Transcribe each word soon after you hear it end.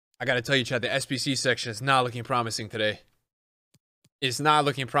I gotta tell you, Chad, the SBC section is not looking promising today. It's not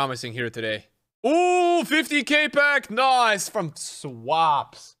looking promising here today. Ooh, 50k pack. No, it's from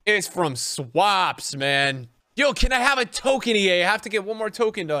swaps. It's from swaps, man. Yo, can I have a token, EA? I have to get one more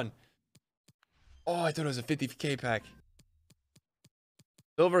token done. Oh, I thought it was a 50k pack.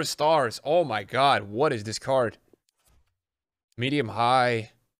 Silver stars. Oh my god, what is this card? Medium high.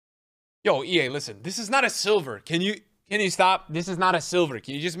 Yo, EA, listen. This is not a silver. Can you stop? This is not a silver.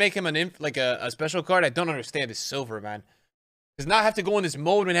 Can you just make him a special card? I don't understand this silver, man. Does not have to go in this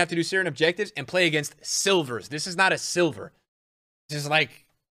mode and have to do certain objectives and play against silvers. This is not a silver. This is like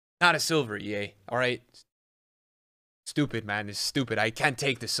not a silver, EA. All right. Stupid, man. This is stupid. I can't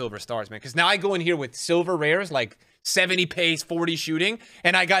take the silver stars, man. Because now I go in here with silver rares, like 70 pace, 40 shooting,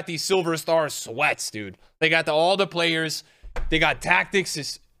 and I got these silver star sweats, dude. They got all the players. They got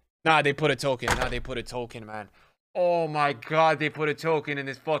tactics. Nah, they put a token. Nah, they put a token, man. Oh my god, they put a token in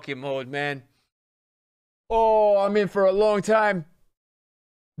this fucking mode, man. Oh, I'm in for a long time.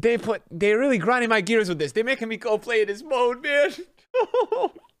 They're really grinding my gears with this. They're making me go play in this mode, man.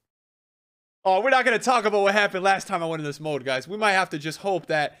 Oh, we're not going to talk about what happened last time I went in this mode, guys. We might have to just hope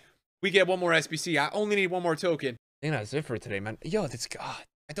that we get one more SBC. I only need one more token. I think that's it for today, man. Yo, that's God.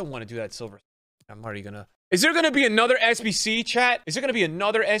 I don't want to do that silver. I'm already gonna. Is there going to be another SBC, chat? Is there going to be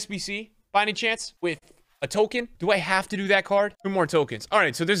another SBC by any chance with a token? Do I have to do that card? 2 more tokens. All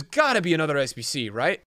right, so there's got to be another SBC, right?